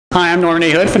Hi, I'm Norman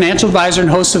A. Hood, financial advisor and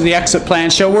host of the Exit Plan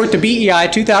Show. We're at the BEI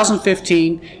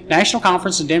 2015 National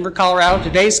Conference in Denver, Colorado.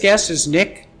 Today's guest is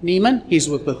Nick Niemann. He's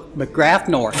with McGrath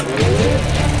North.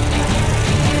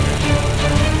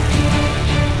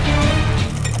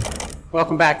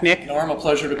 Welcome back, Nick. Norm, a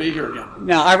pleasure to be here again.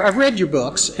 Now, I've read your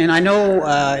books, and I know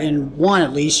in one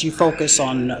at least you focus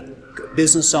on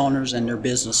business owners and their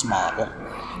business model.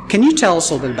 Can you tell us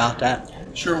a little bit about that?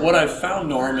 Sure. What I've found,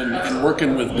 Norm, in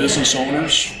working with business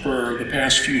owners for the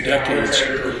past few decades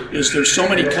is there's so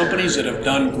many companies that have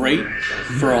done great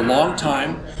for a long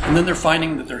time, and then they're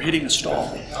finding that they're hitting a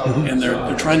stall, and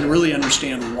they're trying to really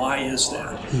understand why is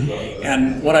that.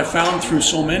 And what I found through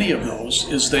so many of those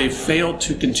is they've failed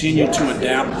to continue to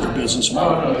adapt their business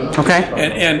model. Okay.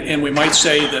 And we might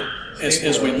say that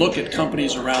as we look at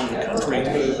companies around the country,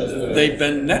 they've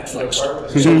been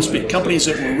Netflixed, so to speak. Companies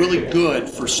that were really good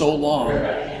for so long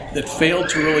that failed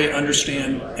to really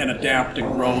understand and adapt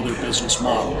and grow their business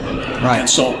model. Right. And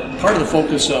so part of the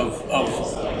focus of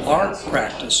our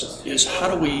practice is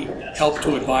how do we help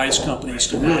to advise companies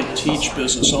to really teach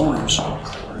business owners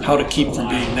how to keep from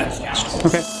being Netflixed.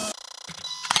 Okay.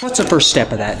 What's the first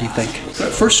step of that, do you think? The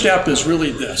first step is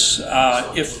really this.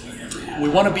 If we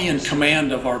want to be in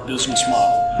command of our business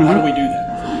model, how do we do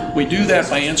that? We do that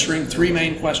by answering three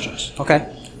main questions. Okay.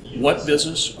 What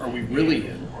business are we really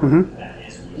in?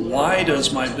 Why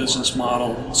does my business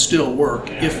model still work,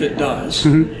 if it does?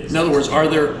 In other words, are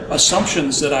there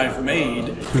assumptions that I've made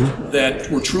that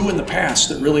were true in the past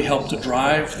that really helped to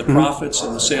drive the profits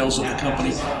and the sales of the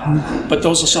company, but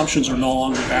those assumptions are no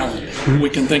longer valid? We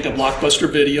can think of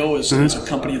Blockbuster Video as a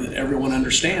company that everyone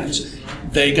understands.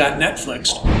 They got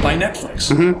Netflixed by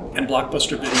Netflix, and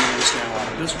Blockbuster Video is now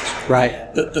out of business.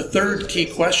 Right. The third key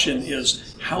question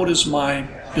is, how does my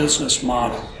business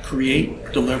model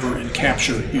create, deliver, and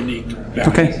capture unique value?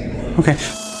 Okay.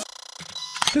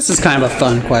 This is kind of a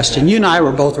fun question. You and I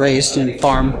were both raised in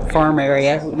farm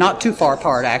area, not too far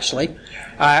apart actually.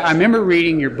 I remember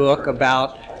reading your book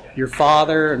about your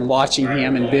father and watching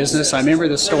him in business. I remember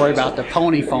the story about the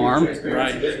pony farm.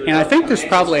 Right. And I think there's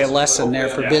probably a lesson there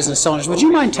for business owners. Would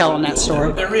you mind telling that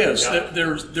story? There is.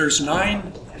 There's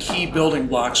 9 key building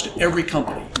blocks to every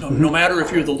company. No matter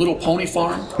if you're the little pony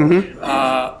farm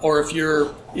or if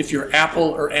you're Apple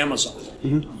or Amazon.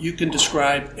 You can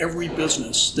describe every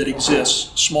business that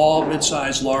exists, small,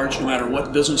 mid-sized, large, no matter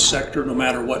what business sector, no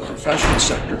matter what professional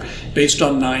sector, based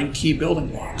on 9 key building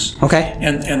blocks. Okay.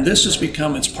 And this has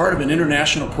become, it's part of an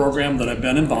international program that I've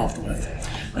been involved with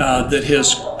that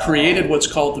has created what's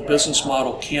called the business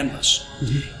model canvas.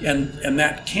 And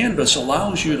that canvas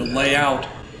allows you to lay out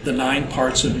the 9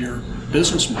 parts of your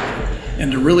business model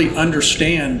and to really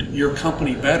understand your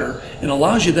company better, and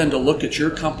allows you then to look at your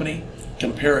company,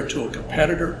 compare it to a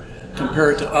competitor,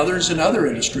 compare it to others in other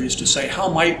industries to say, how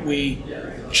might we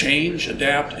change,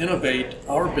 adapt, innovate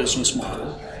our business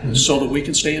model so that we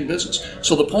can stay in business?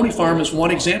 So the pony farm is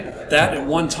one example. That at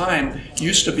one time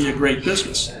used to be a great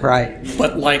business. Right.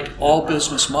 But like all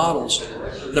business models,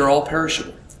 they're all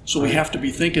perishable. So we have to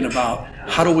be thinking about,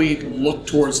 how do we look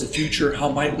towards the future? How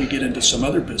might we get into some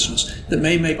other business that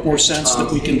may make more sense,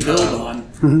 that we can build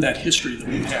on that history that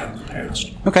we've had in the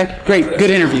past? Okay, great.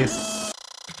 Good interview.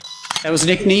 That was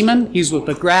Nick Niemann. He's with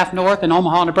McGrath North in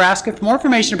Omaha, Nebraska. For more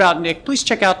information about Nick, please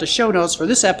check out the show notes for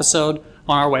this episode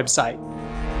on our website.